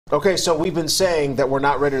Okay, so we've been saying that we're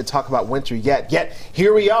not ready to talk about winter yet. Yet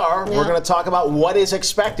here we are. Yeah. We're going to talk about what is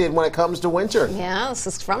expected when it comes to winter. Yeah, this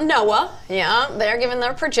is from NOAA. Yeah, they're giving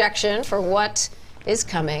their projection for what is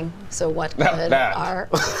coming. So what could our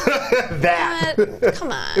that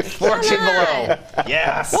come on 14 below.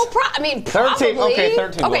 Yes. Well, I mean, probably. 13. Okay,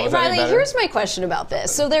 13 below. Okay, Riley, here's my question about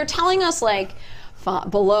this. So they're telling us like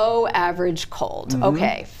below average cold.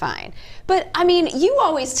 Okay, fine. But I mean, you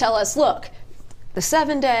always tell us, look, the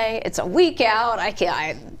 7-day, it's a week out.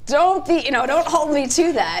 Don't hold me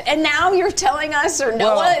to that. And now you're telling us, or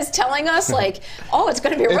NOAA is telling us, like, oh, it's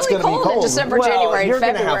going to be really cold in December, January, and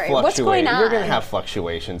February. What's going on? You're going to have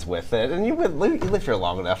fluctuations with it, and you live here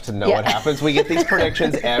long enough to know what happens. We get these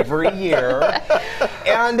predictions every year,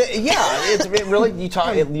 and it really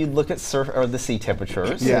you look at the sea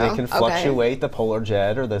temperatures, and they can fluctuate the polar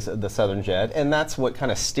jet or the southern jet, and that's what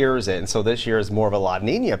kind of steers it. And so this year is more of a La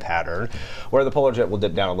Nina pattern, where the polar jet will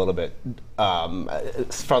dip down a little bit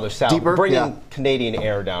farther south, bringing Canadian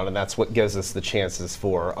air down, and that's what gives us the chances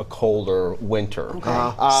for a colder winter.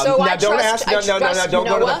 So now don't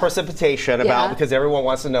go to the precipitation because everyone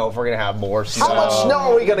wants to know if we're going to have more snow. How much snow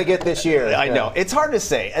are we going to get this year? I know it's hard to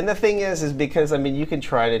say, and the thing is because I mean you can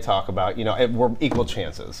try to talk about we're equal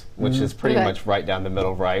chances, which is pretty much right down the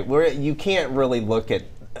middle, right? Where you can't really look at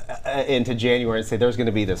into January and say there's going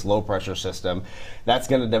to be this low pressure system that's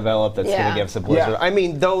going to develop that's going to give us a blizzard. I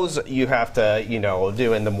mean, those you have to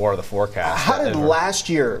do in the more of the forecast. How did last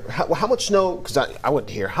year? How much snow? Because I went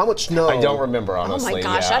here. How much snow? I don't remember honestly. Oh my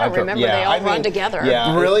gosh, I don't remember. They all run together.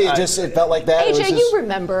 Yeah, really? It felt like that. AJ, you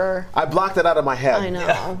remember? I blocked it out of my head. I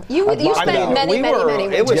know. You spent many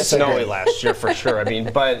winters. It was snowy last year for sure. I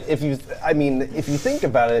mean, but if you think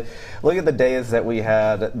about it, look at the days that we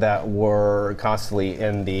had that were constantly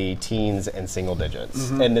in the teens and single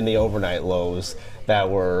digits, and then the overnight lows that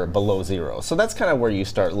were below zero. So that's kind of where you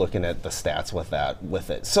start looking at the stats with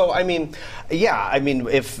it. So I mean,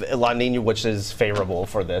 if La Nina, which is favorable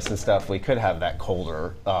for this and stuff, we could have that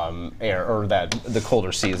colder air, or the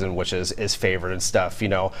colder season, which is favored and stuff.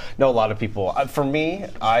 Know a lot of people. For me,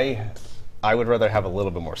 I would rather have a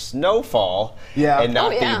little bit more snowfall and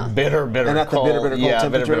not the bitter cold.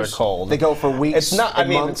 Bitter cold. They go for weeks and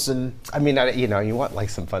months. You want like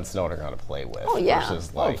some fun snow to kind of play with. Oh yeah,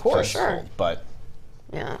 versus like for sure. Cold, but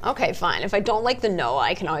yeah, okay, fine. If I don't like the NOAA,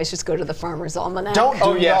 I can always just go to the Farmer's Almanac.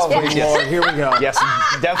 Yes. Here we go. Yes,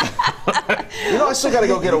 definitely. I still got to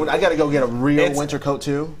go get I got to go get a real winter coat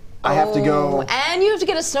too. I have to go. And you have to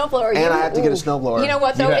get a snowblower. And I have to get a snowblower. You know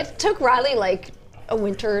what though? It took Riley like a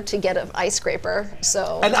winter to get an ice scraper.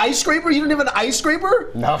 So an ice scraper? You didn't have an ice scraper?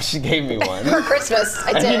 No, she gave me one for Christmas.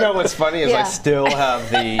 I did. And you know what's funny is I still have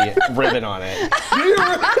the ribbon on it.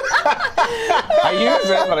 I use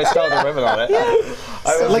it, but I still have the ribbon on it.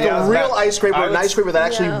 A real ice scraper, an ice scraper that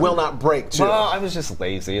actually will not break too. Well, I was just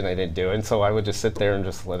lazy and I didn't do it, and so I would just sit there and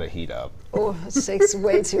just let it heat up. Oh, it takes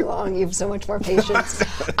way too long. You have so much more patience.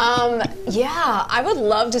 I would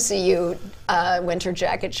love to see you winter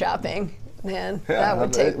jacket shopping. Man, that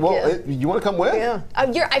would take. You want to come with? Yeah.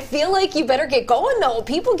 I feel like you better get going though.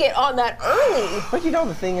 People get on that early. But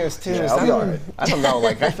the thing is too. I'll be all right. I don't know.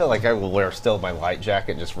 Like I feel like I will wear still my light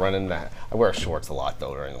jacket, just running that. I wear shorts a lot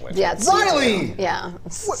though during the winter. Yeah, Riley. Yeah,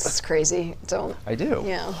 it's crazy. Don't. I do.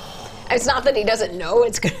 Yeah. It's not that he doesn't know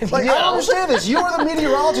it's going to be. I don't understand this. You are the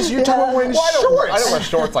meteorologist. You're talking about wearing shorts. I don't wear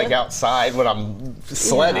shorts like outside when I'm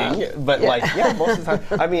sledding, but most of the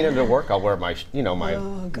time. I mean, into work I'll wear my my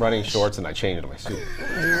running shorts and I change into my suit.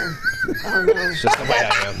 Oh no! It's just the way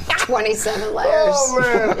I am. 27 layers. Oh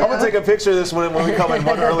man! I'm gonna take a picture of this when we come in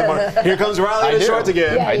one early morning. Here comes Riley in his shorts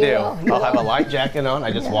again. I do. I'll have a light jacket on.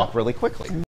 I just walk really quickly.